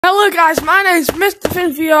Hello guys, my name is Mr.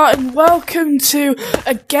 FinnVR and welcome to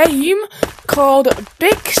a game called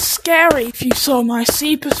Big Scary. If you saw my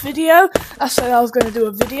Ceepus video, I said I was going to do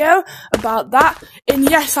a video about that, and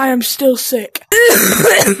yes, I am still sick.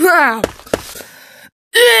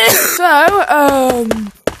 So,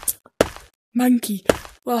 monkey.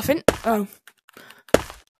 Well, I think,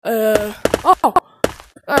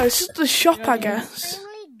 this is the shop, I guess.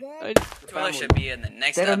 Should be in the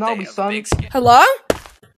next update of Big Scary. Hello?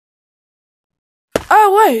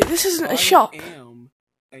 Oh wait, this isn't a shop. I am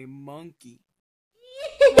a monkey.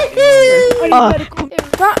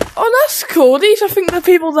 That's cool. These, I think, the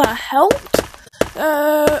people that helped.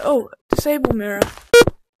 Disable mirror.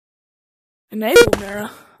 Enable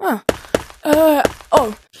mirror.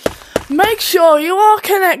 Make sure you are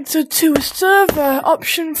connected to a server.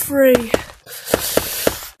 Option 3.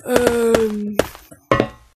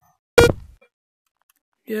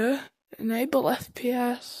 Yeah. Enable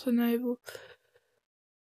FPS. Enable.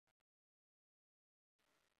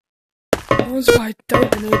 That's why I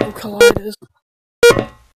don't enable colliders.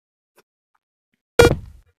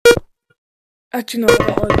 Actually, no, I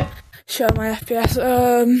don't want to show my FPS.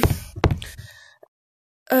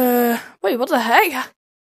 Wait, what the heck?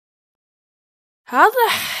 How the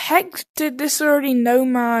heck did this already know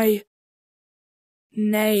my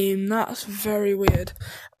name? That's very weird.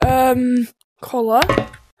 Color.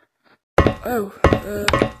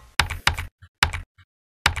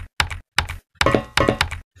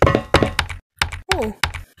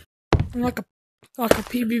 Like a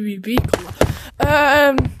PBBB color.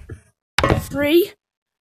 3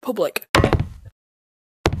 public.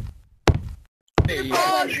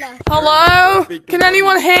 Hello? Can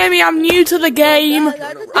anyone hear me? I'm new to the game.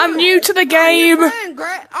 I'm new to the game.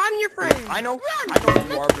 I'm your friend. I know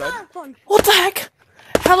who you are, blood. What the heck?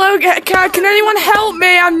 Hello, can anyone help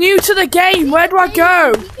me? I'm new to the game. Where do I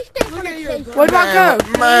go? Where do I go?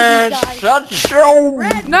 Man, shut your...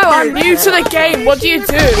 No, I'm new to the game. What do you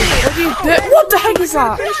do? What do you do? What the heck is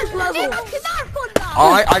that?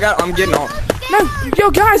 I'm getting on. No, yo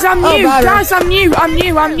guys, I'm new. Guys, I'm new.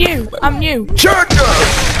 Shut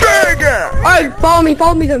up! Alright,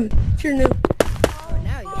 follow me then. If you're new.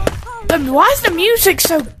 Why is the music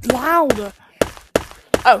so loud?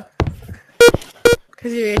 Oh.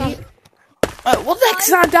 Cause you're an idiot. What the heck's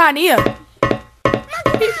that down here?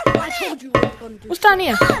 I told you what you're gonna do. What's down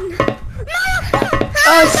here?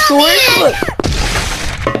 Storage? Look.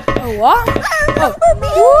 Oh, what?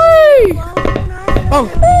 Oh,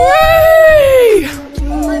 whee!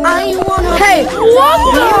 Hey, What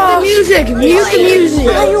the? music! Mute the music!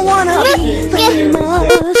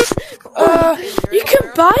 You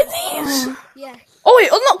can buy these? Oh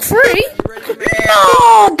wait, unlock free?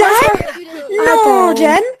 No, Dad! No,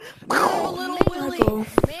 Jen!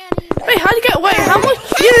 Wait, how'd you get away? How much?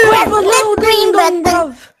 You have a little ding dong,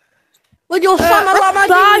 bruv! With your Samalama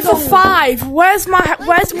Buy ding for dong! 5. What's What are you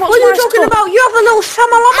my talking stuff? about? You have a little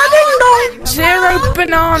Samalama ding dong! 0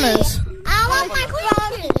 bananas.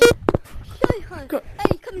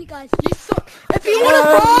 If you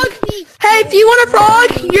want a frog,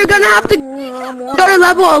 you're gonna have to go to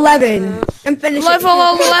level 11 and finish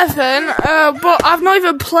Level 11, but I've not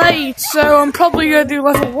even played, so I'm probably gonna do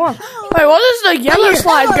level 1. Wait, what does the yellow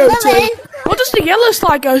slide go to? What does the yellow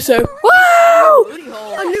slide go to? Woo!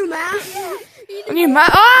 a new map. A new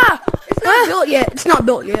map. Ah! It's not built yet. It's not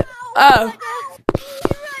built yet. Oh.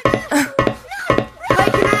 Wait,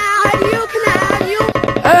 can I add you?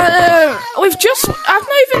 I've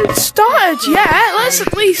not even started yet. Let's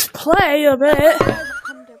at least play a bit. Can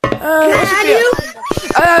I add you?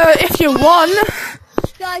 If you want.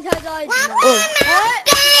 Guys.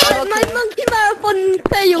 My monkey marathon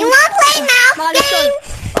failed. You wanna play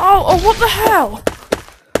mouse? Oh, what the hell?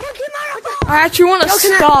 Monkey marathon. I actually want to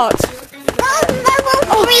start. Go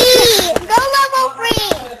level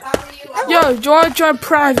 3. Yo, do you want to join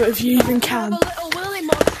private if you even can?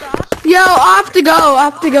 Yo, I have to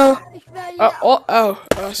go.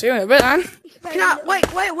 See you in a bit, then. Can I,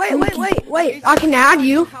 wait. I can add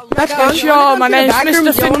you. That's fine. Sure, my name's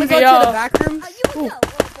Mr. FinnVR.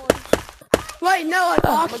 Wait, no, like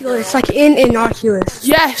Oculus, like in Oculus.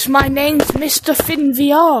 Yes, my name's Mr.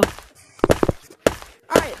 FinnVR.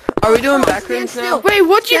 Alright. Are we doing backrooms now? Wait,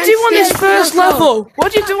 what do you do on this first level?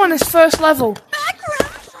 What do you do on this first level?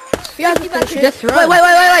 Wait,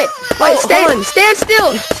 stand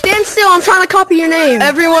still. I'm trying to copy your name.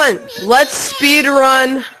 Everyone, let's speed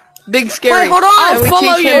run Big Scary. Wait, hold on. I'll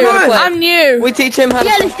follow you. I'm new. We teach him how to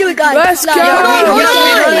Let's do it, guys. Let's go. Speed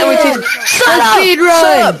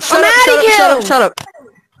run. I'm adding him. Shut up.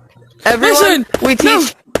 Everyone, Listen, we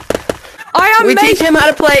teach. We teach him how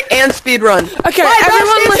to play and speed run. Okay,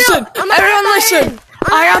 everyone listen. Everyone listen.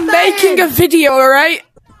 I am making a video, alright?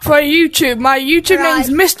 For YouTube. My YouTube name's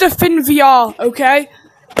Mr. Finn VR, okay?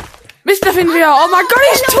 Mr. Finn VR. Oh my god,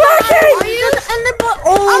 he's twerking!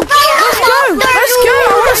 Let's go! I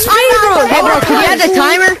want to speed run! Hey bro, can you add the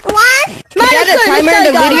timer? What? Can you add the timer in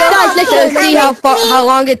the video to see how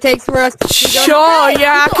long it takes for us to go? Sure,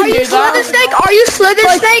 yeah, I can do that. Are you Slither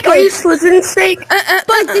Snake? Are you Slither Snake?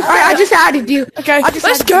 Alright, I just added you. Okay,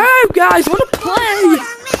 let's go, guys. I want to play.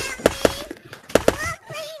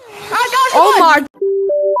 Oh my.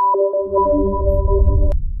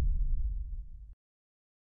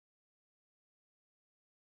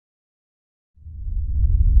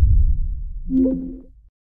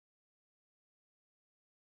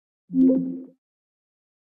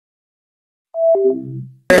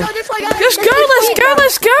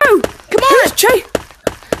 Let's go! Come on, let's chase.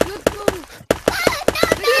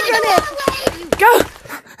 Go!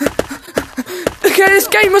 Okay, this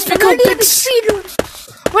game must be called Big Speedrun.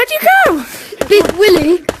 Where'd you go? Big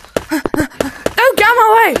Willy. Oh, get out of my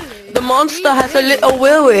way! The monster has a little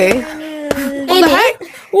willy. What the heck?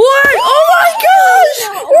 What? Oh my gosh!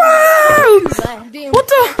 Wow! What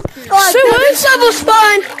the? This level's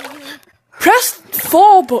fun. Press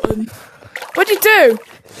 4 button. What'd you do?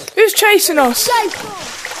 Who's chasing us?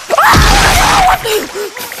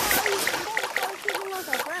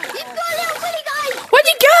 Where'd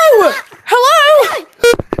you go? Hello?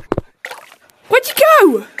 Where'd you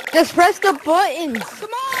go? Just press the buttons. Come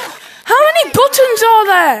on. How many buttons are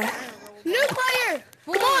there? New player.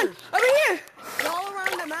 Come on. Over here. All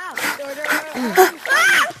around the map.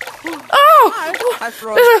 Oh!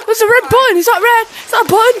 There's a red button. Is that red? Is that a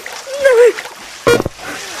button?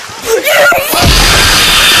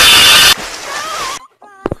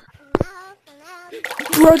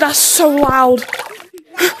 Bro, that's so loud.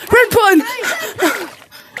 Red button.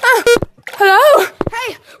 Hello?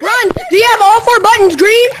 Hey, run. Do you have all 4 buttons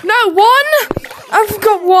green? No, 1. I've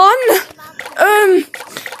got 1.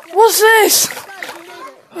 What's this?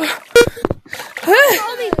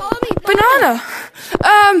 Follow me. Banana.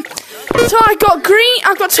 So I got green.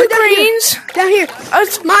 I've got 2 greens. Down here.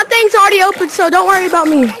 My thing's already open, so don't worry about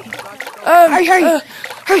me.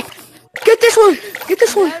 Hurry. Get this one.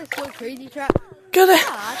 Get it.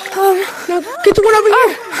 No, get the one over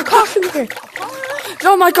here. The costume here.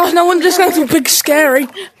 Oh my gosh, no wonder this game's a big scary.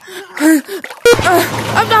 I've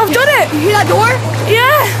done it. You hear that door?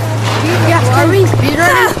 Yeah. Hurry.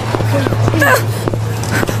 Speedrunning.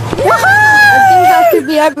 I think that could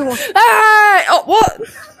be everyone. Hey! Oh, what?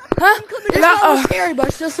 Huh? This level's scary,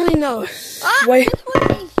 but just so you know. Wait.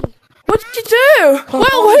 What did you do?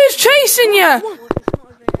 Well, who's chasing you?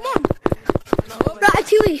 Come on.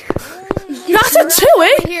 Ratatouille. Ratatouille?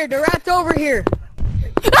 Right here, the rat's over here.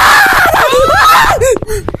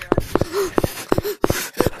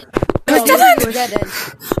 I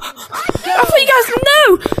thought you guys knew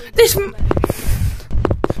this.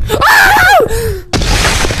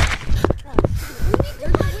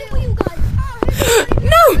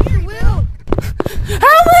 No!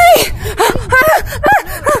 Help me!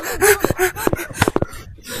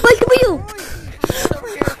 Like the wheel.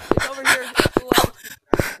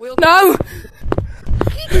 No!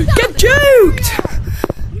 Get juked!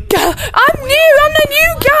 I'm new! I'm the new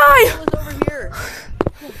guy!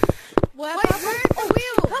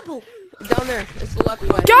 Down there, it's the left way.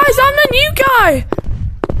 Guys, I'm the new guy!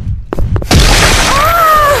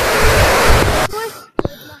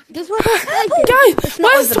 This one. Guys,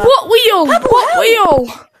 where's the what wheel? What wheel?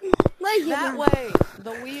 That way,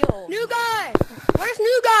 the wheel. New guy. Where's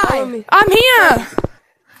new guy? I'm here!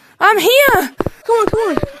 I'm here! Come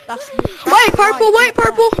on. Wait,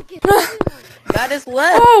 purple. That is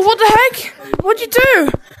left. Oh, what the heck? What'd you do?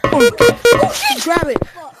 Oh shit! Grab it.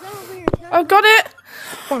 I got it.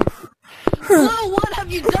 Whoa, what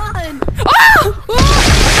have you done? Oh!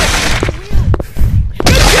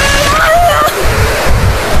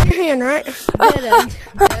 Your hand, right?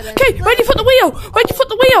 Okay, where'd you put the wheel?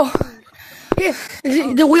 Here.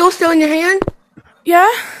 Is the wheel still in your hand? Yeah?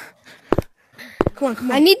 Come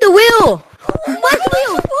on. I need the wheel. Where's the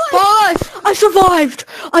wheel? Boss, I survived.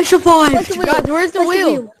 Guys, where's the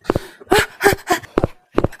wheel?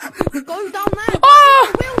 Go down there. Oh!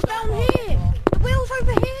 The wheel's down here. The wheel's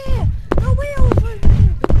over here. The wheel's over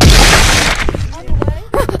here. On the way.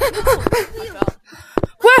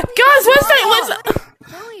 Where? Guys, where's that?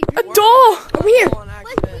 A door! Over here.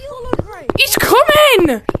 He's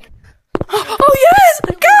coming! Oh yes!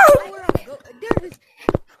 Go!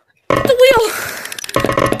 The wheel!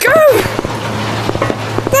 Go!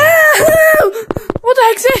 What the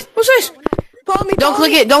heck's this? What's this? Don't click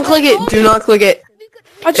click it. Don't click it. Do not click it.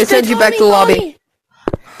 It sends you back to the lobby.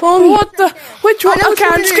 Follow me. What the? Which one? Okay,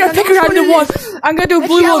 I'm just gonna pick a random one. I'm gonna do a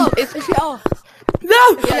blue one. It's yellow.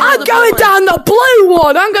 No, I'm going down the blue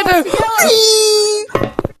one. I'm gonna do.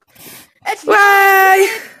 It's Way.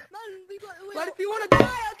 But if you want to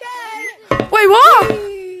die, okay. Wait, what?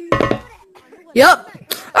 Yep.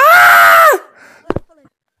 Ah!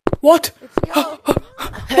 What?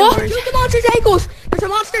 What? Juke the monster's ankles. There's a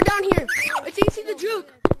monster down here. It's easy to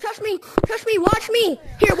juke. Trust me. Trust me. Watch me.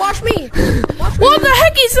 Here, watch me. Watch me. What the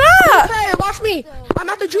heck is that? Okay, watch me. I'm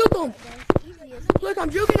about to juke him. Look, I'm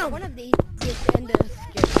juking him. One of these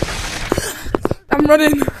I'm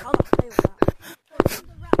running.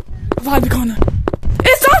 Behind the corner.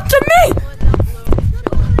 It's after me!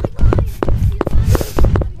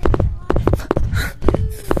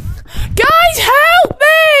 Guys, help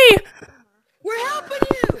me! We're helping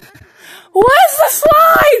you. Where's the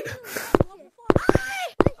slide?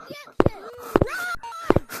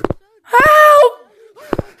 Help!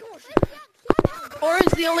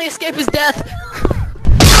 Orange, the only escape is death.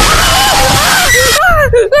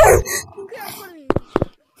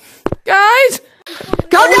 Guys!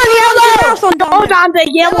 Go down yellow! Go down the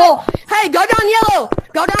yellow! Hey, go down yellow!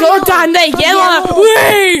 Go down Go yellow! down the yellow!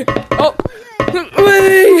 Wee! Oh!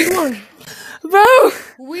 Wee! Bro!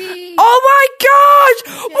 We. Oh my gosh!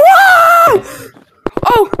 Whoa!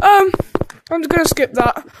 Oh, I'm just gonna skip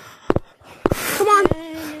that. Come on!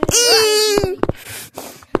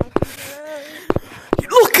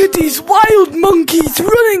 Look at these wild monkeys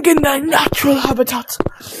running in their natural habitat.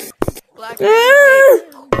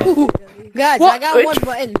 Guys, What? I got Which- one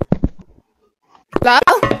button. That?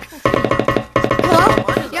 Hello?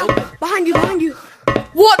 Yeah, behind you, behind you.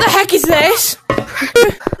 What the heck is this?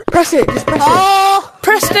 Press it, just press it.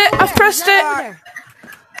 Pressed it. I've pressed it.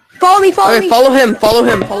 Follow me, follow me. Follow him. Follow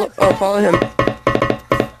him. Follow him.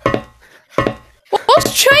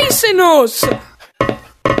 What's chasing us?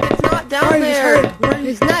 It's not down there.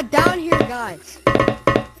 It's not down here, guys.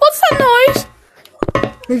 What's that noise?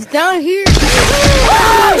 It's down here.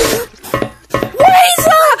 What is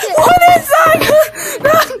that? What is that?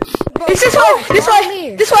 It's this way, this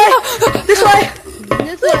way, this way, this way.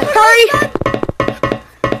 This way. Hurry!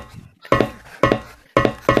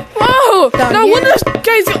 Whoa! Down No here. wonder this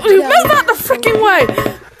guy's move out the freaking way.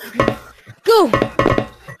 Go!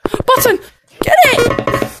 Button, get it!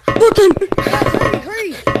 Button! Guys, hurry,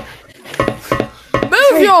 hurry.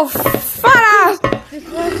 Move your fat ass! This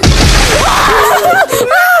way.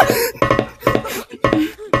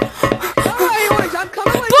 Alright, Orange, I'm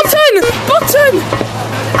coming with you. Button!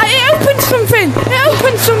 It opened something! It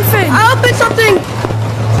opened something! I opened something!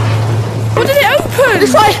 What did it open?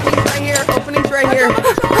 This way! Right here, opening's right here.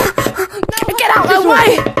 Get out of the way!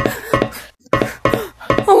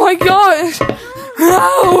 Oh my gosh!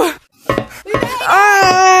 No!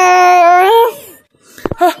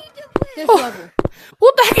 This level.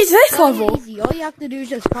 What the heck is this level? Easy. All you have to do is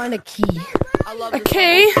just find a key. I love A this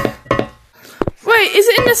key? Wait, is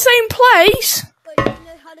it in the same place?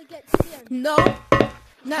 No,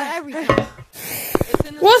 not everything.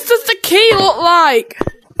 What does the key look like?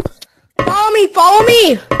 Follow me, follow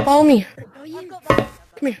me! Follow me.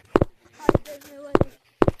 Come here.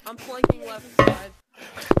 I'm flanking left side.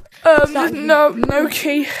 There's no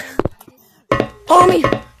key. Follow me.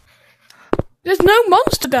 There's no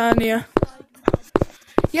monster down here.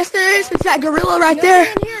 Yes, there is. It's that gorilla right there.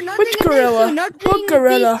 Which gorilla? What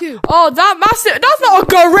gorilla? Oh, that massive. That's not a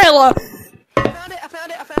gorilla. I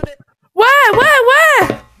found it. Where?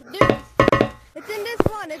 It's in this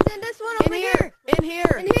one. It's in this one over here. In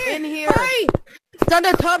here. Hurry! It's on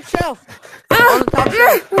the top shelf. On the top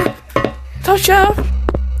shelf. Top shelf.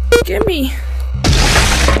 Gimme.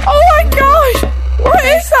 Oh my gosh! What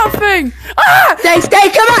is that thing? Ah! Stay,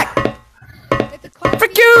 come back! It's a closet.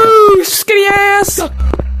 Frick you, skinny ass! No!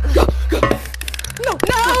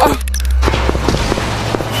 Go!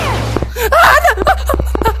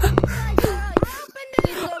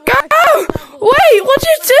 Wait, what'd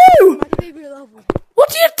you do? My favorite level. What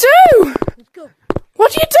do you do? Let's go.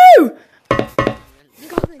 What do you do?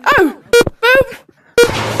 Oh, boom.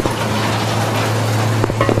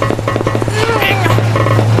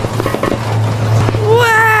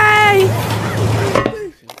 Way!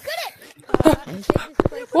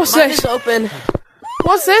 What's Mine this? is open.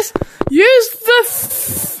 What's this? Use the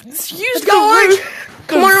Let's go, Orange.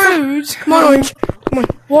 Come on, Orange. food. Come on, Orange. Come on.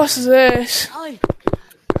 What's this?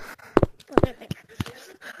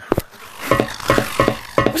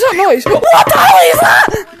 What's that noise? What the hell is that?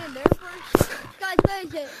 One in there first. Guys, where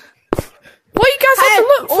is it? What you guys have to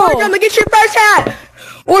look Orange, I'm for? gonna get your first hat.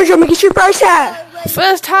 Orange, I'm gonna get your first hat.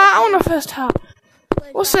 First hat. I want a first hat.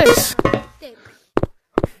 What's this?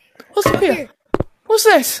 What's up here? What's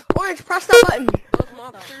this? Orange, press that button. Both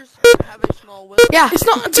monsters have a small will. Yeah. It's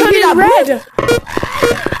not Did you hear turning that? red.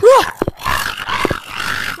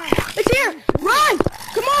 It's here. Run.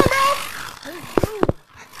 Come on, bro.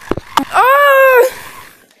 Oh!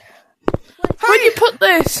 Where'd you put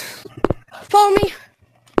this? Follow me.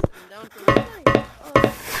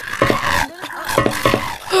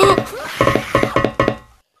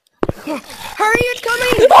 Hurry, it's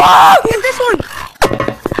coming. Ah! Get this one.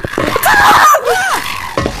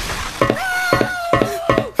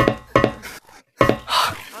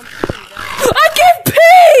 I give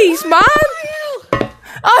peace, man!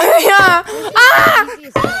 Oh, yeah! Ah!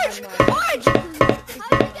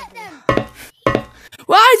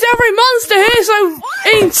 Why is every monster here so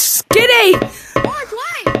skinny? Orange,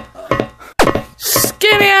 wait.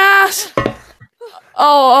 Skinny ass!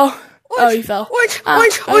 Oh, you fell. Orange,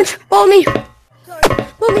 follow me.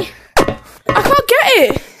 Follow me. I can't get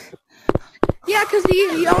it! Yeah, because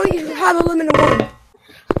you only have a limit of one.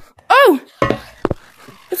 Oh!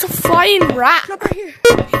 It's a flying rat. Jump right here.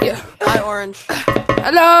 Yeah. Hi, Orange.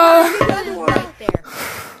 Hello!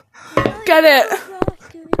 Get it!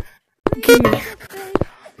 Give me.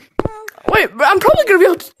 Wait, but I'm probably gonna be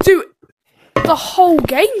able to do the whole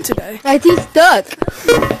game today. He's stuck.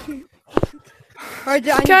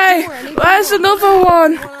 Okay, where's another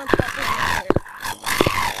one?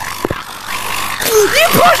 You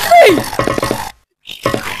pushed me!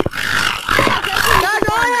 Guys,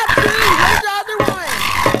 I have two. Where's the other one?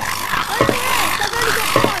 Right there.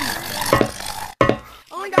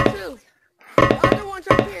 I only got two. The other one's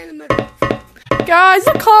right here in the middle. Guys, I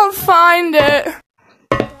can't find it.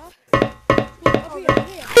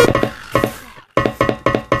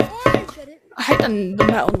 I hate the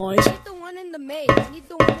metal noise. Need the one in the maze. I need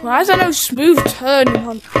the one in Why is there no smooth turning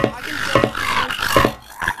on?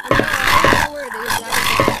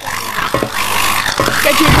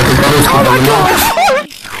 Get you. Oh my gosh!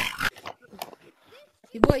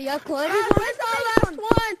 Boy, you have plenty. Where's the last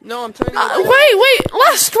one? No, I'm turning. Wait,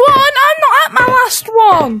 last one! I'm not at my last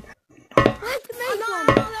one! Where's the maze one?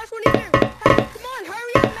 No, last one either. Hey, come on,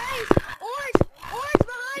 hurry up, maze. Orange,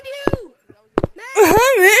 behind you. Maze,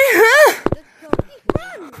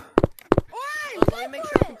 run. Orange, Let me make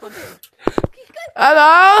sure I can punch him.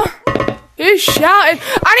 Hello? Who's shouting?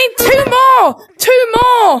 I need two more! Two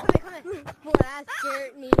more! Boy, that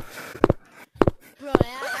scared me. Bro,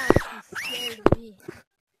 that actually scared me.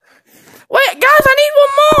 Wait, guys, I need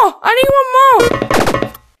one more! I need one more!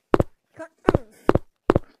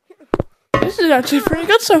 This is actually pretty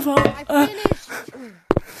good so far. I finished.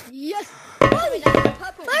 Yes. Where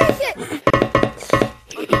is it?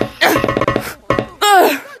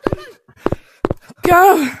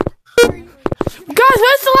 Go! Guys,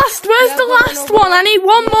 where's the last one? I need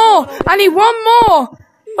one more! I need one more!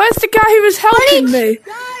 Where's the guy who was helping me?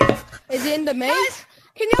 guys. Is it in the maze?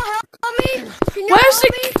 Can y'all help me? Where's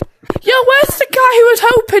the where's the guy who was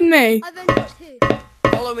helping me? I've been got two.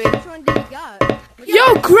 Follow me. Which one did you got?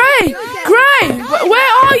 Yo, Gray!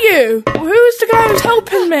 Where are you? Who is the guy who's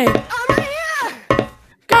helping me? I'm right here.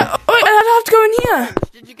 Wait, I'd have to go in here.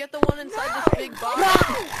 Did you get the one inside this big box?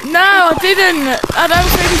 No, I didn't. I don't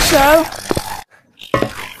think so.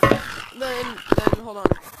 Then hold on.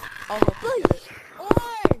 I'll help you get it.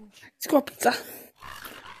 Orange. Let's go pizza.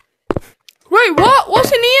 Wait, what?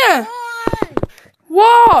 What's in here?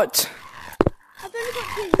 What? I've only got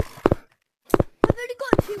two. I've only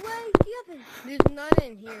got two. Where are the others? There's none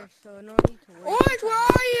in here, so no need to worry. Orange, where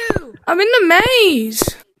are you? I'm in the maze.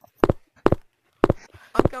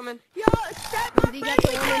 I'm coming. Yo, step my Did you get the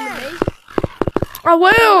one in the maze? I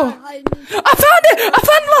will. I found it. I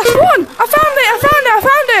found the last one. I found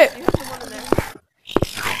it.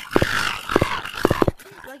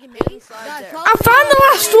 Inside there. I found the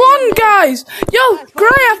last one, guys. Yo, Gray,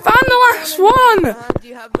 I found the last one. Do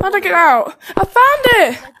you have the How'd I get out? I found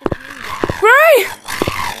it. Gray.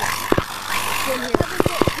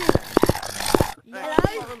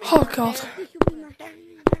 Oh God.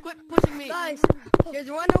 Quit pushing me. Guys, there's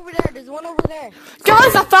one over there.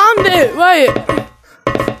 Guys, I found it. Wait.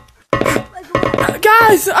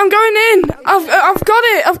 Guys, I'm going in. I've got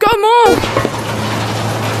it. I've got more.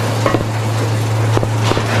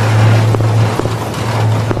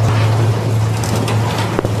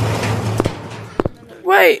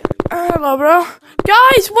 Wait. Hello, bro.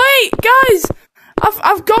 Guys, wait. Guys,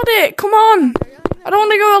 I've got it. Come on. I don't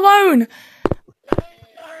want to go alone.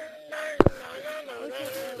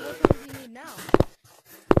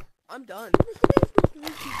 I'm done.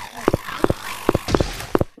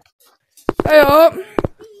 Hey up.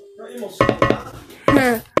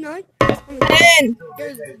 No. In.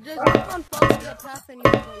 Guys, just keep on following the path and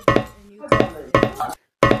you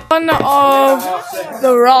One of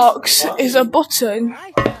the rocks is a button.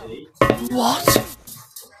 What?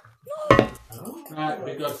 Right,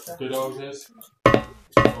 we got good orders.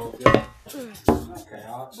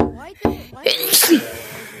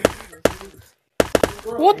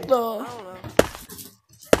 What the?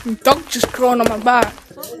 Dog just crawling on my back.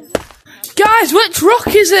 Guys, which rock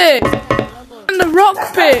is it? In the rock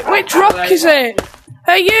pit. Which rock is it?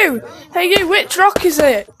 Hey you! Hey you! Which rock is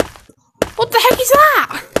it? What the heck is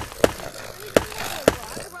that?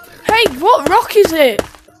 Hey, what rock is it?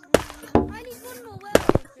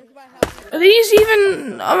 Are these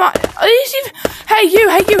even? Are these even? Hey you!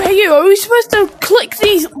 Hey you! Hey you! Are we supposed to click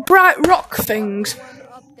these bright rock things?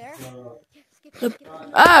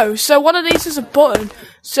 Oh, so one of these is a button.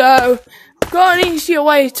 So, got an easier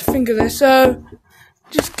way to finger this. So,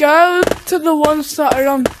 just go to the ones that are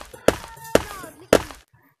on.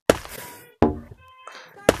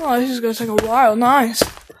 Oh, this is gonna take a while. Nice.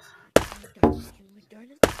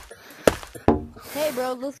 Hey,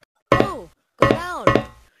 bro, let's go. Go down.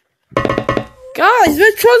 Guys,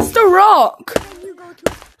 which one's the rock?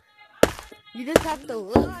 You just have to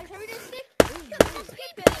look.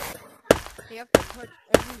 You have to touch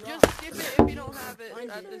every rock. just skip it if you don't have it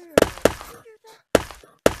at this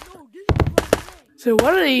So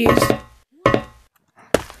what are these?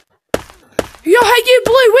 Yo, hey you,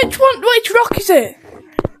 Blue, which rock is it?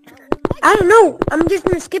 I don't know. I'm just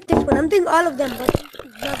gonna skip this one. I'm doing all of them, but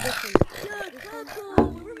not this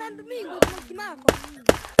one. Remember me with Monkey Marathon?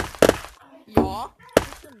 Yeah.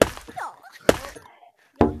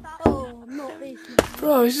 Oh, no, basically.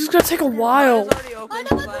 Bro, this is gonna take a while. It's already open, I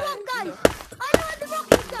know what the but, wrong guys. you know, I know what the wrong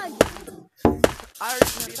guys. I already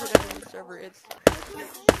completed it on the server. It's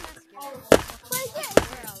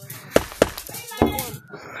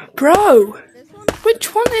Bro,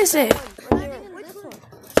 which one is it?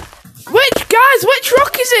 Which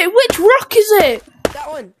rock is it? Which rock is it? that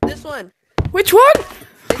one. This one. Which one?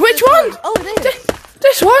 Which one? Oh, there.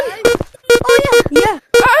 This one? Oh, yeah. Yeah.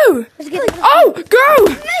 Oh! Let's get it. Oh, go!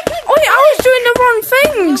 Oh yeah, I was doing the wrong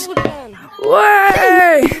things!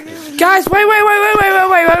 Wait! Guys, wait.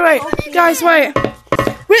 Guys, wait.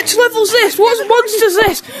 Which level's this? What monster's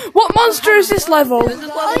this? What monster is this level? This is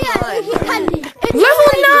level Oh, yeah. 9. This is candy. Level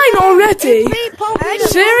 9 already?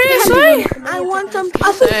 Seriously? I want some.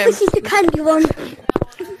 I think this is the candy one.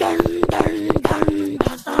 This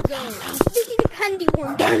is the candy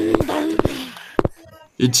one.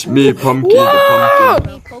 It's me, Pumpkin Whoa!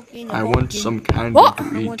 the Pumpkin. I want some candy What?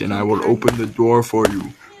 to eat and I will open the door for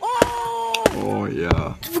you. Oh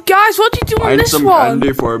yeah. Guys, what do you do on Find this some one?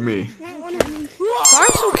 candy for me.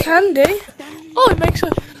 Find some candy? Oh, it makes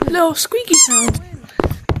a little squeaky sound.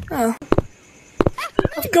 Oh.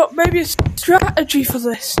 I've got maybe a strategy for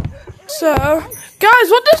this. So, guys,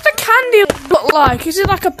 what does the candy look like? Is it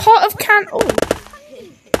like a pot of candy?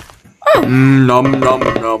 Oh. Nom nom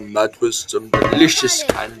nom. That was some delicious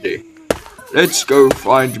candy. Let's go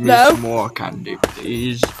find me No. some more candy,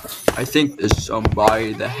 please. I think there's some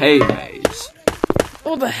by the hay maze.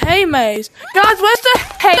 Oh, the hay maze. Guys, where's the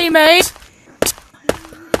hay maze?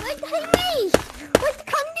 Where's the hay maze? Where's the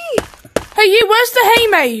candy? Hey, you, where's the hay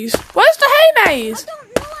maze? Where's the hay maze? I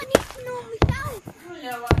don't know. I need to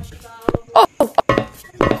know myself. Oh,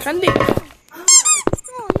 candy. Oh,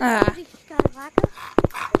 Ah. this is Skywalker.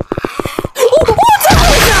 Oh, what the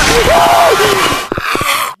hell is that?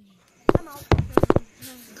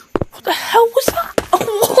 What the hell was that?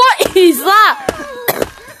 What is that?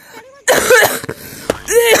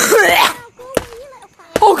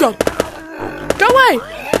 Oh god. Go away.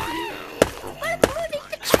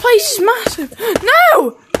 This place is massive. No!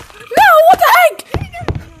 No, what the heck?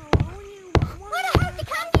 Where the hell's the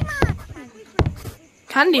candy man?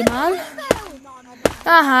 Candy man.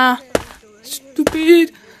 Uh-huh.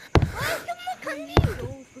 Stupid.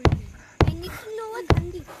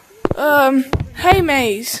 Hay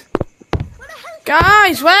maze.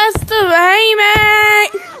 Guys, where's the hay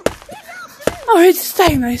maze? Oh, it's the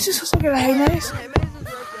hay maze. This looks like a hay maze.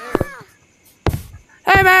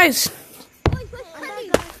 Hay maze.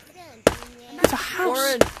 It's a house.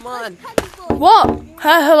 Orange, come on. What?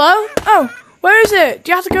 Hello? Oh, where is it?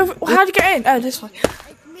 Do you have to go? How do you get in? Oh, this way.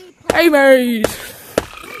 Hey, maze.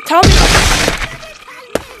 Tell me.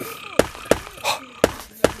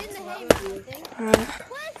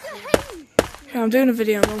 Yeah, I'm doing a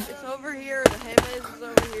video. It's over here. The hay maze is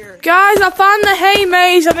over here. Guys, I found the hay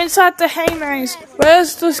maze. I'm inside the hay maze.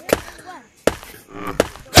 Where's this?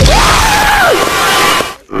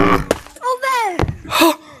 Oh, there.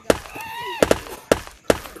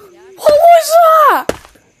 What was that?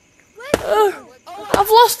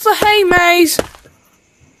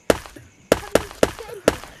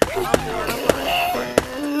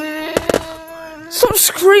 Stop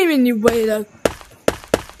screaming, you weirdo.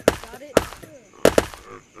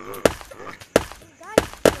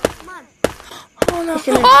 Oh no!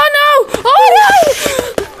 Oh no! Oh no!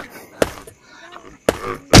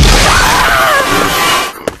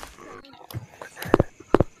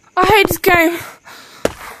 I hate this game.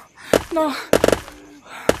 No.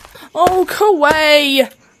 Oh, go away.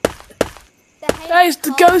 Guys,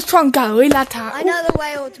 the ghost one go. I know the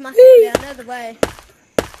way automatically. I know the way.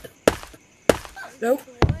 No.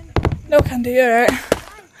 No, Candy, you're right.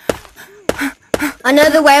 I know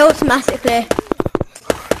the way automatically.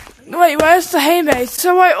 Wait, where's the hay maze?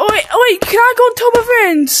 So wait, can I go on top of it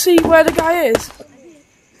and see where the guy is?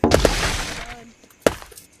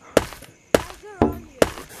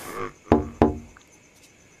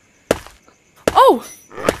 Oh!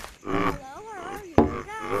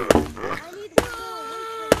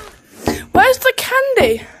 Where's the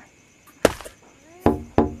candy?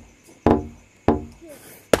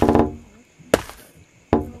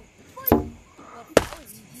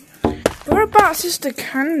 Whereabouts is the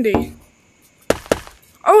candy?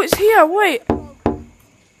 Oh, it's here, wait.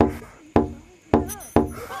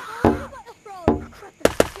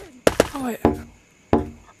 Oh, wait.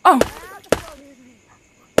 Oh.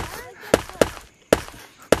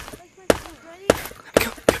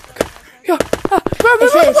 Go.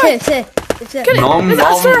 It's here.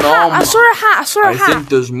 I saw a hat. I think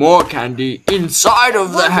there's more candy inside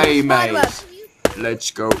of the hay maze.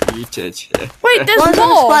 Let's go eat it. Wait, there's One's more. on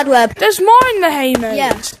the spiderweb. There's more in the hay maze.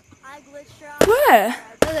 Yeah. Where?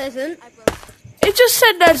 No, there isn't. It just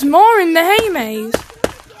said there's more in the hay maze.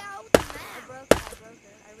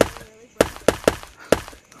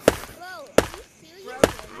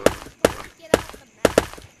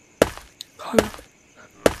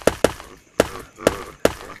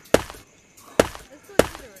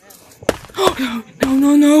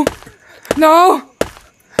 Oh no!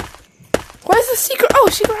 Where's the secret? Oh,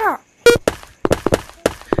 secret hat.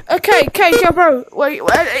 Okay, go, bro. Wait,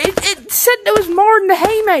 it said there was more in the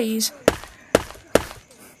hay maze.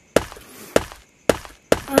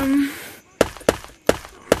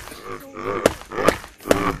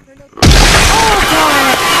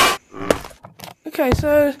 Okay,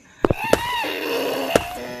 so.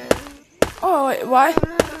 Oh wait, why?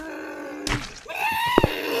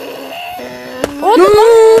 All the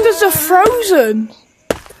monsters are frozen.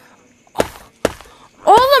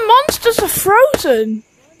 All the monsters are frozen.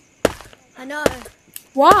 I know.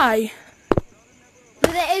 Why?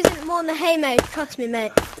 But there isn't more in the hay maze. Trust me,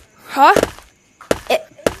 mate. Huh?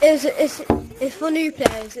 It's for new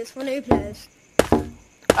players. It's for new players.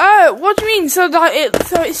 Oh, what do you mean? So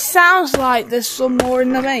it sounds like there's some more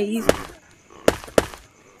in the maze.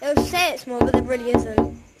 They'll say it's more, but there really isn't.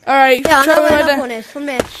 All right. Yeah, I know where that one is. From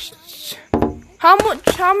there. How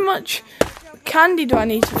much candy do I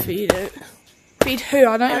need to feed it? Feed who?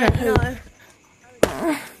 I don't know who. No.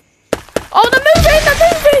 Oh, they're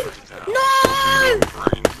moving! No!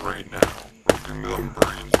 Brains right now. Broken milk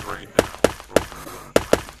brains right now.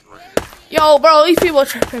 Yo, bro, these people are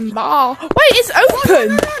tripping ball. Wait, it's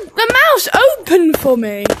open! The mouse opened for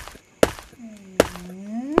me!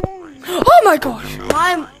 Oh my gosh!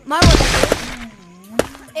 My one.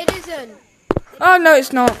 It isn't. Oh, no,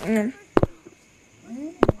 it's not. Have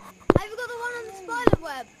you got the one on the spider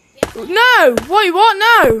web? No! Wait, what?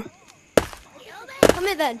 No! Come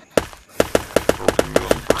here then.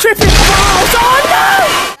 Tripping balls! Oh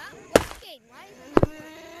no!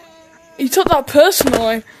 You took that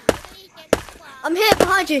personally. I'm here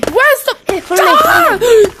behind you. Where's the... Here, follow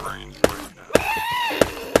me.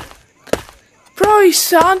 Bro, he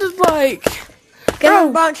sounded like... Get on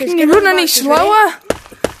the branches. Can you run any slower?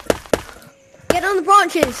 Get on the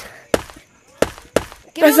branches.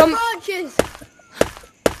 Get on the branches.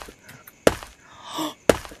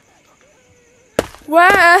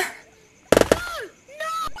 Where?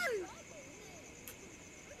 No!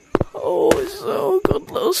 Oh, it's so good,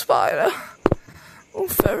 little spider. Oh,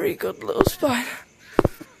 very good little spider.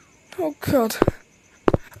 Oh, God.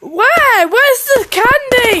 Where? Where's the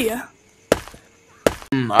candy?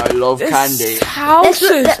 I love candy.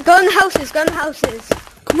 Houses. Go in the houses. Go in the houses.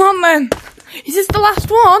 Come on, then. Is this the last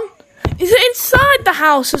one? Is it inside the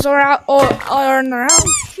houses or out or in the house?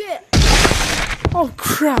 Oh, shit. Oh,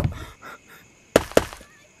 crap.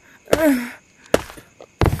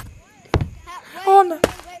 Oh, no.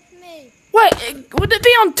 Wait, would it be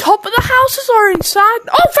on top of the houses or inside?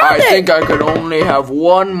 Oh, found it! I think I could only have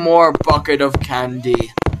one more bucket of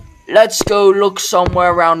candy. Let's go look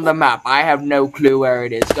somewhere around the map. I have no clue where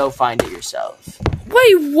it is. Go find it yourself.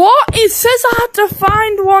 Wait, what? It says I have to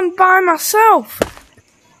find one by myself.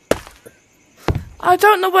 I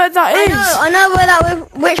don't know where that is. I know where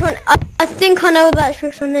that. Which one? I think I know where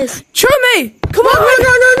which one is. Show me! Come on!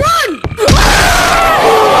 Run!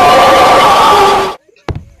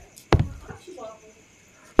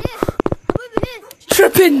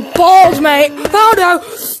 Tripping balls, mate. Oh no!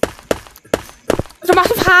 It's a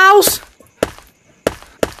massive house.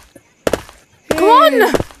 Come on!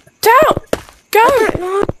 Down! Go!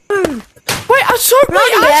 Wait, I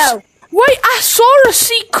saw a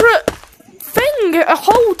secret thing, a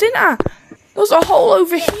hole, didn't I? There was a hole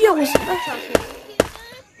over here, wasn't there?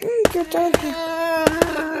 Get down here.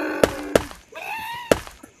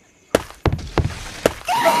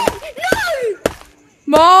 No!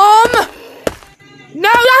 Mom! No,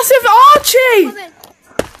 that's of Archie!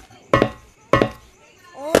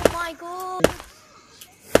 Oh my god.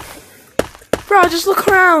 Bro, just look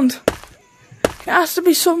around. It has to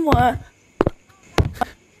be somewhere.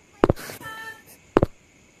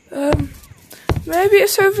 Maybe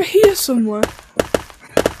it's over here somewhere.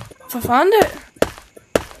 If I found it.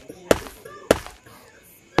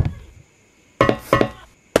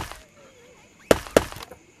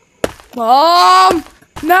 Mom!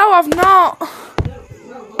 No, I've not.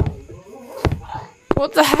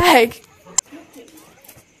 What the heck?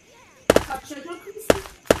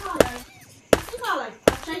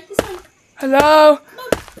 Hello?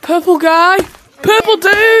 Purple guy? Purple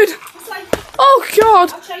dude? Oh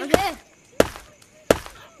god! Okay.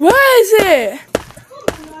 Where is it?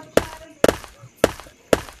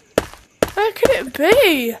 Where could it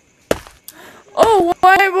be? Oh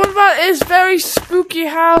wait, what about this very spooky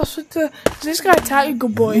house with the... Is this guy a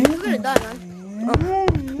good boy? I'm gonna die, man. I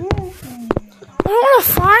don't want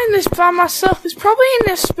to find this by myself. It's probably in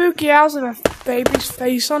this spooky house with a baby's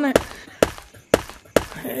face on it.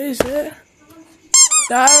 Is it?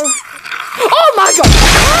 No. Oh my god!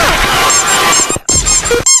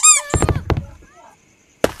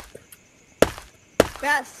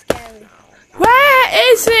 That's scary.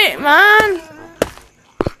 Where is it, man?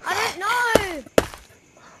 I don't know.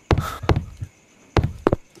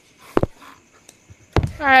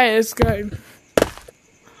 Alright, let's go.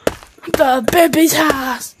 The baby's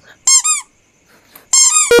house.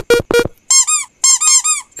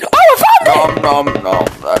 Oh, I found it! Nom nom nom,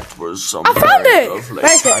 that was some I found very it! lovely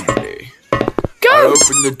Where's it? candy. Go! I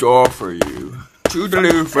opened the door for you.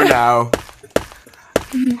 Toodaloo for now.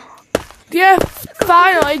 Yeah,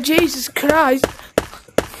 finally, Jesus Christ.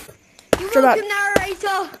 You're welcome,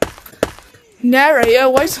 narrator. Narrator,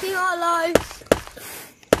 what's Sing our lives.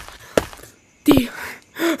 the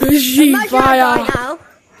Imagine I die now.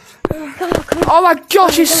 Oh my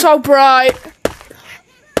gosh, it's so bright.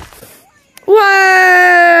 Way!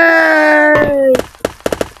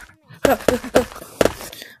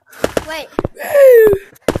 Wait.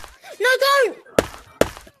 No, don't.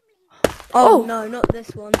 Oh no, not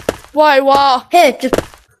this one. Why, what? Here, just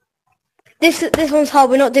this one's hard.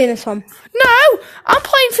 We're not doing this one. No, I'm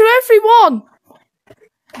playing through everyone.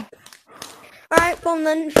 Alright, bomb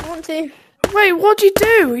then if you want to. Wait, what'd you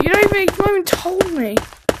do? You not even told me.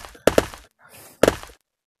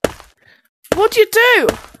 What'd you do?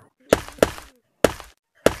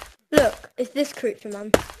 Look, it's this creature,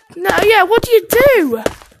 man. No, yeah, what do you do?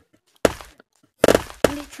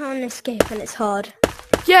 I'm just trying to escape and it's hard.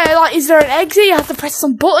 Yeah, like, is there an exit? You have to press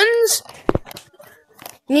some buttons?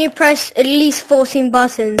 You need to press at least 14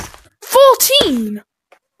 buttons. 14?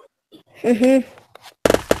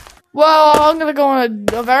 Well, I'm gonna go on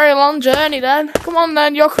a very long journey then. Come on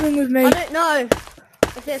then, you're coming with me. I don't know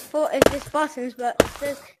if there's buttons, but it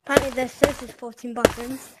says, apparently there says there's 14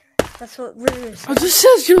 buttons. That's what rumors say. It just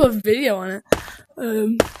says you have a video on it.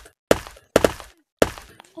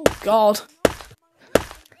 Oh god.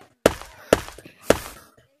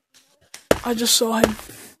 I just saw him.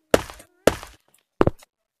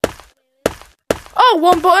 Oh,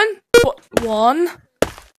 one button. One.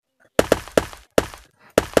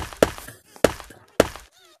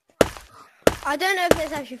 I don't know if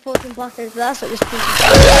there's actually 14 buttons, but that's what this piece is.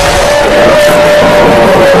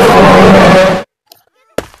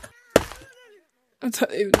 I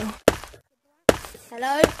don't even know.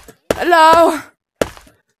 Hello? Hello.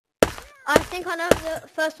 I think I know what the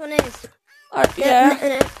first one is.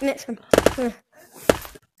 Yeah. Next one. Come here.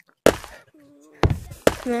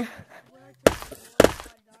 Come here.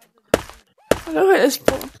 Look at this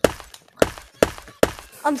button.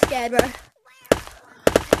 I'm scared, bro.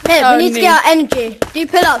 Here, we need to get our energy. Do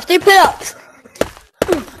pull-ups, do pull-ups.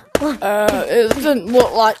 It doesn't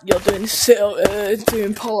look like you're doing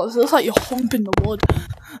doing pull-ups. It looks like you're humping the wood.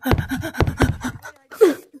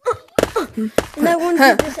 No one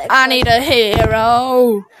did this I need a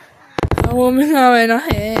hero. A woman going a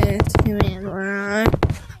hit.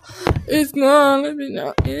 It's gonna be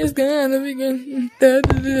good. It's gonna be good.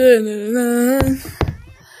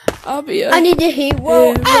 I'll be I need a hero.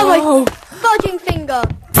 Oh, my fudging finger.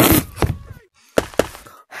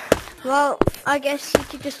 Well, I guess you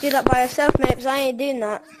could just do that by yourself, mate, because I ain't doing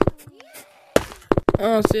that.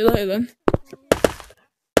 I'll see you later then.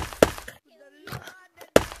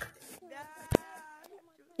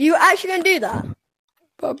 You actually gonna do that?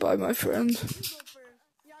 Bye bye, my friend.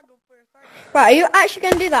 Right, are you actually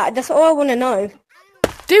gonna do that? That's all I wanna know.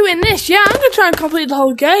 Doing this, yeah, I'm gonna try and complete the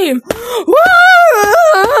whole game. Well,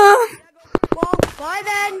 bye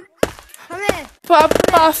then. Come here. Bye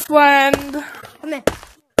bye, friend. Come here.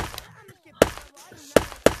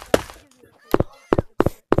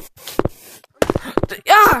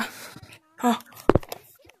 Yeah. Oh.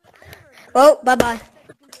 Well, bye bye.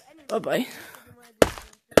 Bye bye.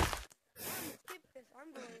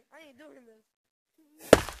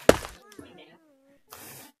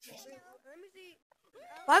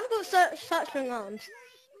 Why have we got such long arms?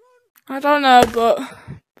 I don't know, but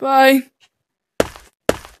bye.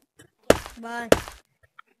 Bye.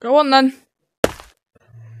 Go on then.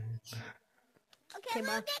 Okay,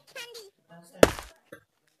 bye.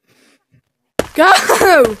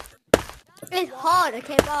 Go. It's hard.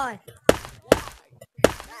 Okay, bye.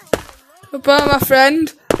 Bye, my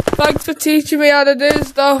friend. Thanks for teaching me how to do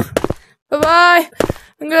stuff. Bye bye.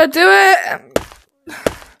 I'm gonna do it.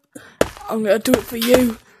 I'm gonna do it for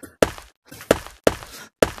you.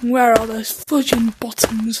 Where are those fudging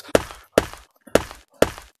buttons?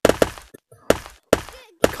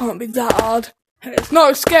 Can't be that hard. And it's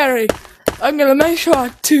not scary. I'm gonna make sure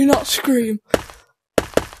I do not scream.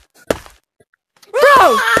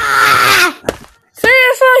 Bro!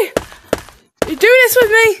 Seriously? You do this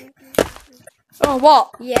with me? Oh,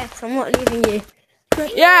 what? Yes, I'm not leaving you.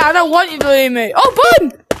 Yeah, I don't want you to leave me. Oh,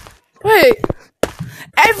 button! Wait.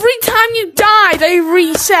 Every time you die, they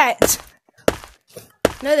reset.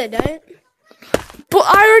 No, they don't. But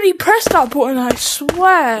I already pressed that button, I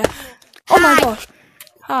swear. Oh my gosh.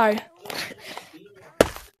 Hi.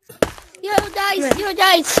 Yo, guys, Yo,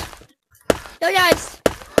 guys.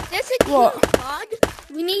 There's a What? cute dog.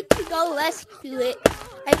 We need to go rescue it.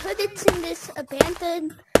 I heard it's in this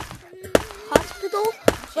abandoned hospital,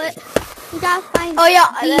 but we gotta find. Oh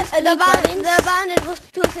yeah, these the buttons. bandit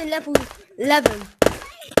hospital is in level 11.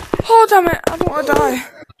 Oh, damn it. I don't want to die.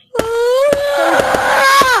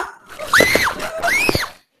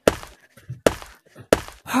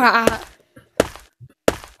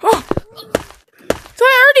 Oh. So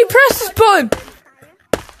I already pressed this button.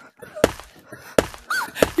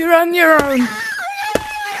 You're on your own.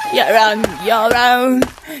 You're on your own.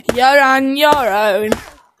 You're on your own.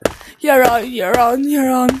 You're on your own.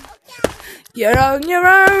 You're on. You're on your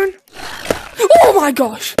own. Oh my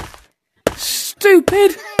gosh.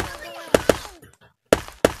 Stupid.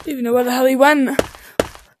 Don't even know where the hell he went.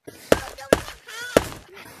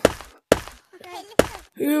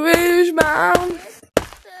 Who is bound?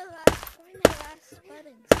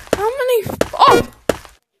 How many? Oh!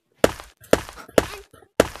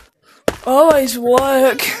 Always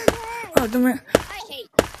work. Oh, damn it.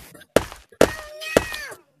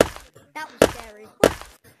 That was scary.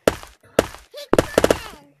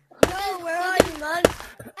 No, where are you, man?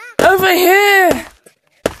 Over here.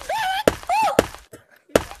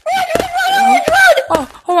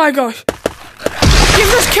 Oh my gosh.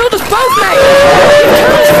 You've just killed us both, mate.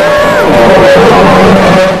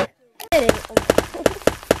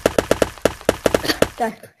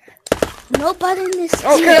 No button is.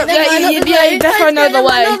 Okay, yeah, you definitely know the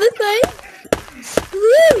way.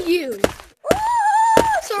 Screw you.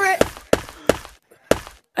 Sorry.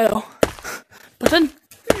 Oh. Button.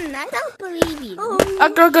 I don't believe you.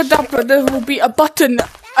 Agadabra, there will be a button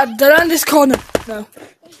around this corner. No.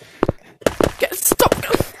 Stop.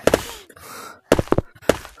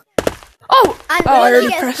 Oh! And I already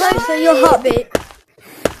get pressed closer, your heartbeat.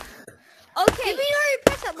 Okay. Did we already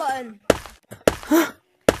press that button?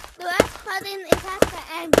 The last button is at the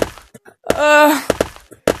end.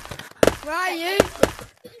 Where are you?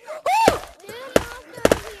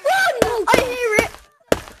 Run! I hear it.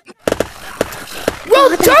 Well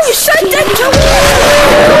done, you said that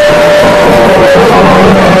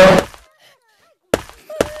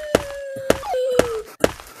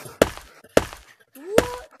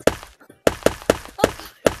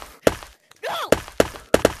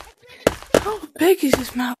How big is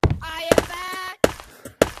this map? I am back.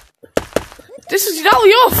 This is all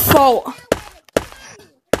your fault.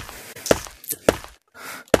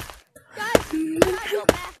 Guys, go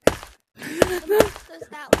back. The monster's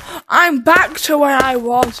that way. I'm back to where I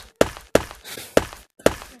was.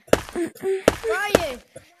 I Where are you?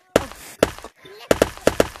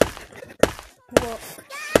 What?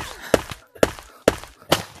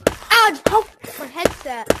 Ouch! Oh, my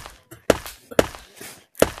headset.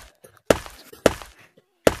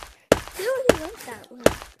 You already went that way.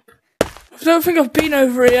 I don't think I've been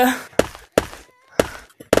over here.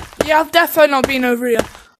 Yeah, I've definitely not been over here.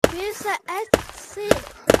 Here's the exit.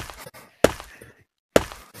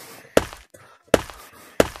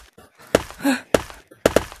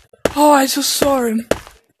 Oh, I just saw him.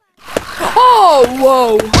 Oh,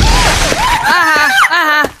 whoa.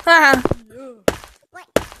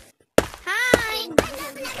 Hi.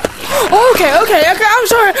 Okay. I'm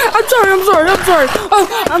sorry. Oh,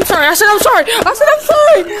 I'm sorry. I said I'm sorry.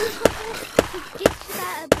 Get to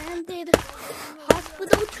that abandoned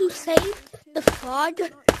hospital to save the Frog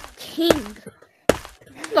King.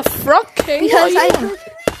 The Frog King? Because what are you I on?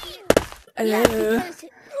 Hello. because it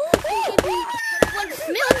will give you 1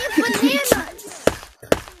 million bananas.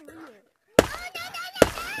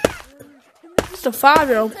 It's a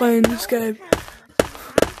 5-year-old playing this game.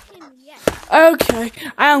 Okay,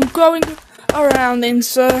 I am going around in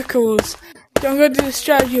circles. I'm going to do the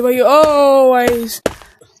strategy where you always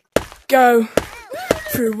go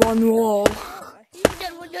through one wall.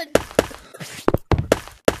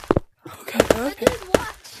 Okay.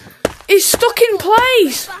 He's stuck in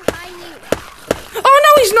place! Oh no,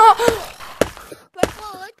 he's not!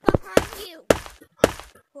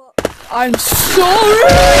 I'm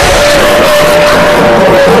sorry!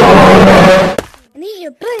 I need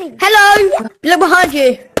your button. Hello! Look behind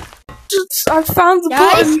you. I found the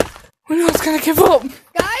button. When I was gonna give up.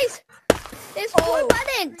 Guys, there's 4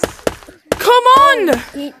 buttons. Come on!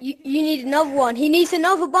 You need another one. He needs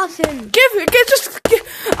another button.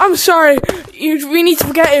 I'm sorry. We need to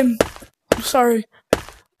forget him. I'm sorry.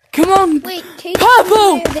 Come on. Wait,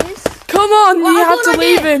 Purple! this? Come on, Well, you I have thought to I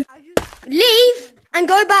leave did. him. Leave and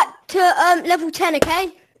go back to level 10,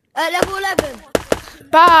 okay? Level 11.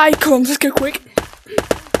 Bye. Come on, just go quick.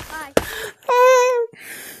 Bye.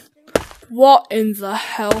 What in the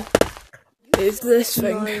hell is this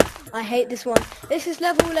thing? No, I hate this one. This is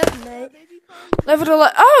level 11, mate. Level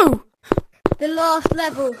 11. Oh! The last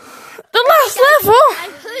level. The last level? I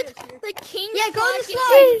heard the king. Yeah, go on the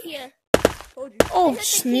slide. Here. Oh,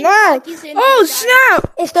 snap. Oh,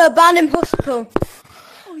 snap. It's the abandoned hospital.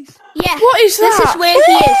 Yeah. What is that? This is where he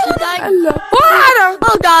is. You guys. Hello.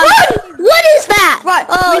 Hold on. What is that? Right.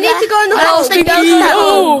 We need to go in the house and go to that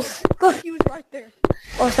hole. Go. He was right there.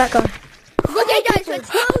 What's that guy? Okay, guys, let's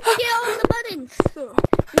go to get all the buttons. No,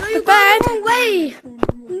 you're going the wrong way.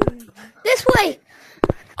 This way.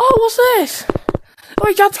 Oh, what's this? Oh,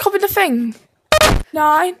 you have to copy the thing.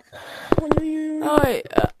 9. Oh, wait.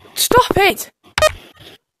 Stop it.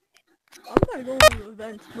 I'm gonna go to the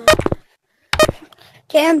events, bro.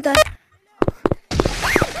 Okay, I'm done.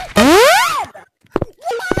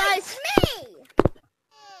 Guys,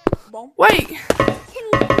 Wait.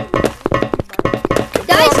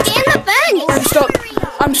 guys, scan the bench.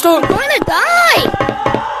 I'm stuck. I'm gonna die.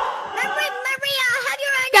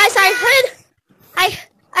 Guys,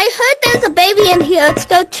 I heard there's a baby in here. Let's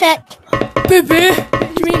go check. Baby?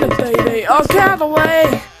 What do you mean a baby? Oh, get out of the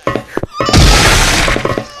way.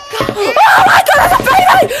 Oh my god, there's a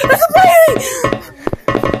baby! There's a baby!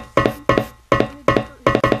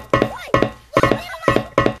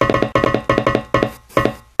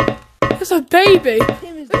 There's a baby.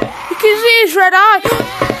 You can see his red eye.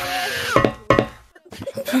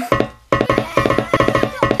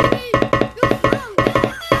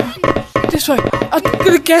 This way. I'm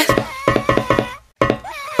gonna guess.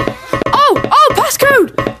 Oh,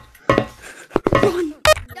 passcode.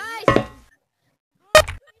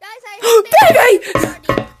 Baby!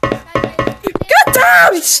 Get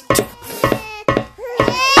down!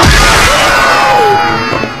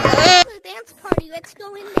 Dance party. Let's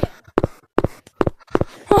go in there.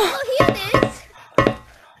 Oh, here it is.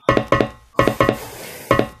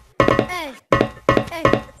 Hey.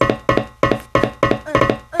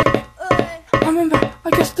 I remember. I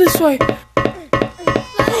guess this way.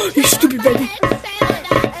 You stupid baby.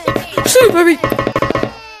 Stupid baby.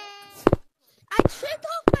 I tripped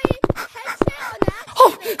off my headset on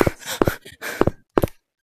accident.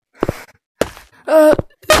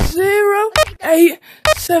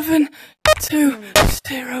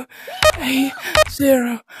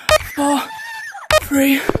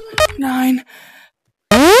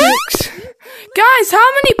 08720804396. Guys, how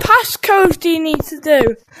many passcodes do you need to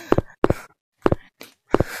do?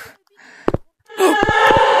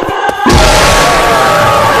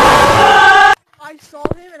 I saw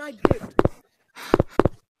him and I did.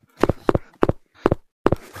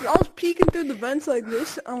 I was peeking through the vents like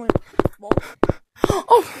this. I went, well,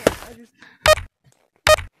 Oh! I just...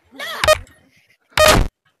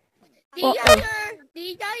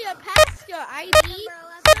 These are your past your ID,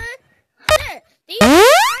 sir. Sir, these are your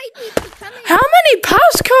ID to come in. How many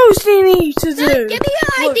passcodes do you need to Sir, do? give me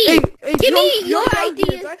your Look, ID. hey, Give me Joe, your Joe ID.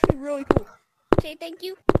 It's actually really cool. Say thank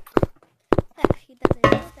you. He doesn't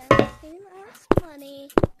know that. He lost money.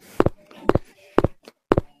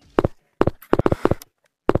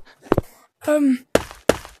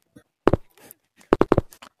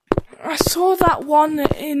 I saw that one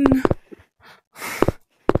in.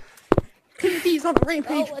 He's on the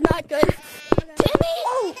rampage. Oh, not good. Timmy!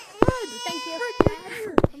 Oh, Fred! Thank you. Fred,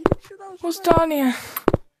 I'm pretty sure that was What's Fred. down here?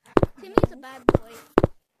 Timmy's a bad boy.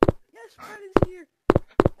 Yes, Fred is here.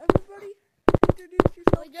 Everybody, introduce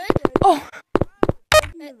yourself. We good? Oh!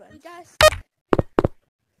 You guys.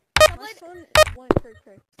 My Someone. son went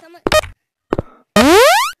cray-cray. Someone.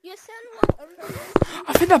 Your son won't.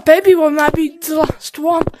 I think that baby one might be the last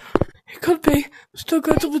one. It could be. Still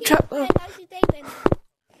gotta double check though. How's your day been?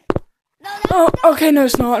 No, Oh, okay, no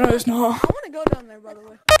it's not, no it's not. I want to go down there, by the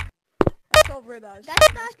way. That's all Red Eyes.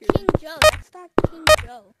 that's not King Joe. That's not King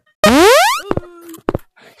Joe.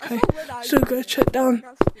 Okay, still gotta check down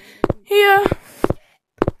Yeah. here.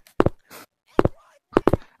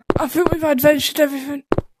 I think we've adventured everything.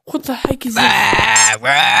 What the heck is that?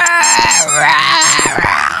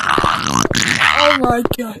 Oh my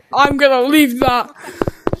god, I'm gonna leave that.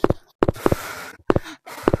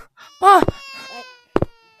 Ah!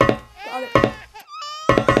 Got it.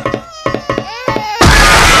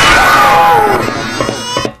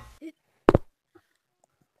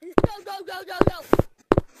 Go.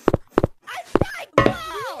 I said go!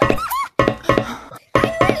 I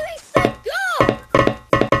literally said go!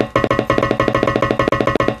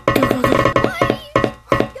 Go. Why are you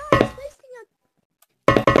guys wasting a...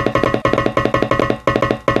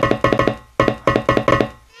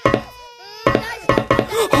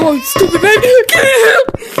 Oh, stupid man! Get in!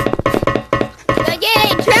 You're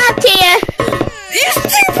getting trapped here! You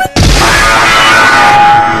stupid!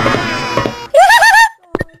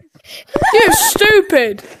 You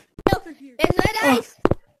stupid! There's red eyes!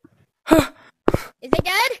 Is it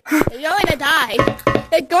dead? You're gonna die!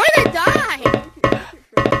 You're gonna die!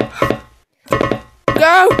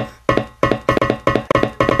 Go!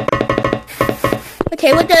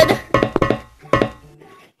 Okay, we're good.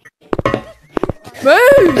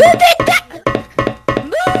 Move! Who did that?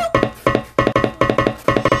 Move!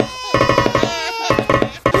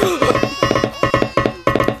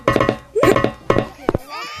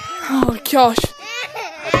 Oh gosh.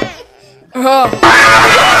 Oh,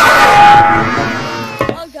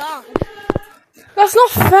 Oh god. that's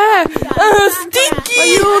not fair! Stinky! Are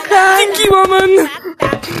you okay? Stinky woman!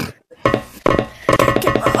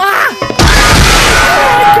 Ah! Oh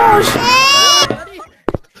my gosh!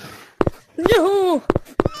 No!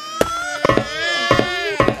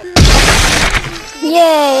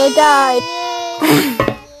 Yeah, it died.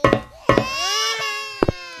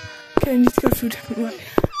 Okay, I need to go through a different way.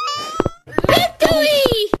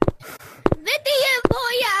 Victory! Victory for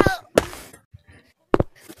you!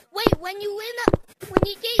 Wait, when you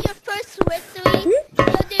get your first victory,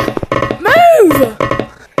 you'll do... Move!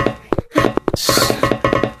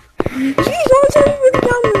 Jeez, why was everybody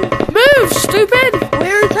down there? Move, stupid!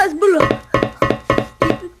 Where is Hezbollah?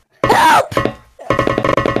 Help!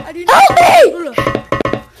 I didn't Help me!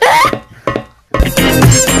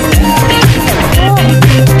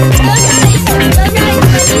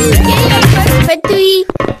 Victory,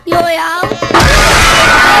 you're out.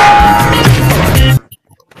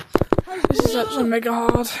 This is actually mega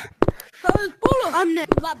hard. Hezbollah! I'm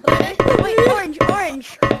next. Wait,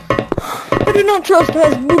 orange. I do not trust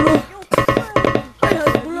Hezbollah. Hi,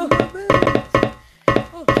 Hezbollah.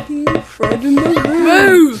 Oh, King Fred in the room.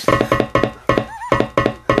 Move!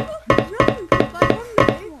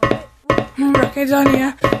 Okay, down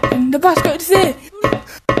here. And the basket is it.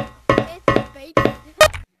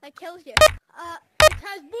 That kills you. It's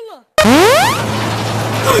Hezbollah.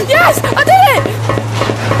 Yes! I did it!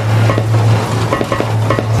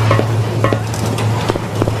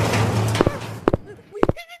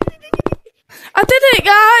 I did it,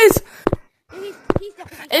 guys!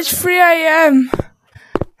 It's 3 a.m.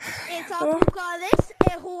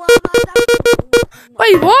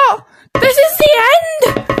 Wait, what? This is the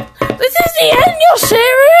end! This is the end, you're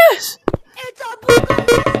serious?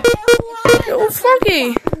 Oh,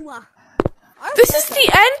 Froggy. This is the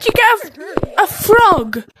end, you get a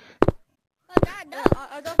frog.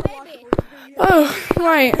 Oh,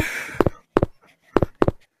 right.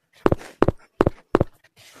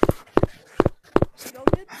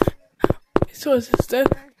 So is this then?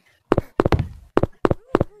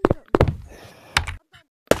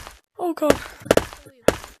 Oh god.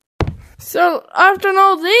 So I've done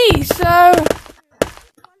all these, so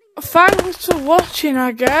thanks for watching,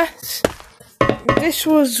 I guess. This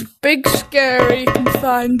was Big Scary. You can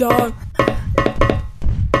find on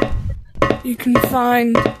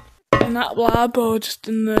that lab or just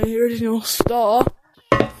in the original store.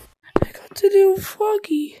 I got to do a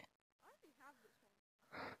froggy.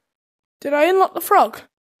 Did I unlock the frog?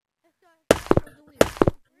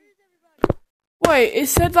 Wait, it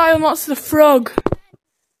said that I unlocked the frog.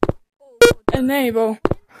 Enable.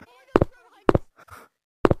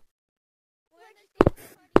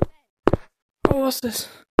 Oh, what's this?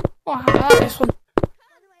 Oh, I like this one.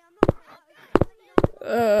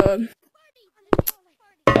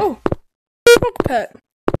 Oh, frog pet.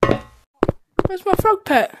 Where's my frog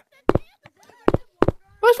pet?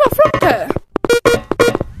 Where's my frog pet?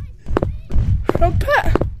 Frog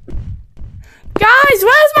pet? Guys,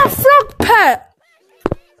 where's my frog pet?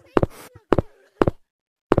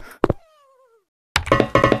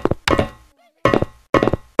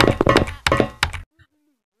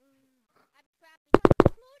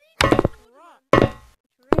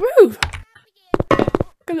 Move!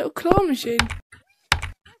 A little claw machine.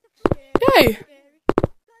 Yay!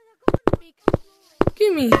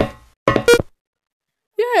 Gimme!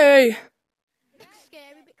 Yay!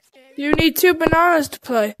 You need 2 bananas to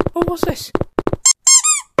play. Oh, what's this?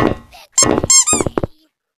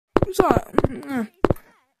 What's that?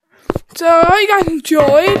 So, I hope you guys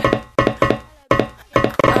enjoyed.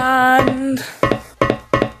 And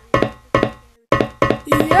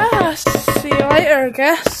yeah, see you later, I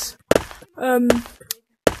guess.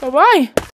 Bye-bye.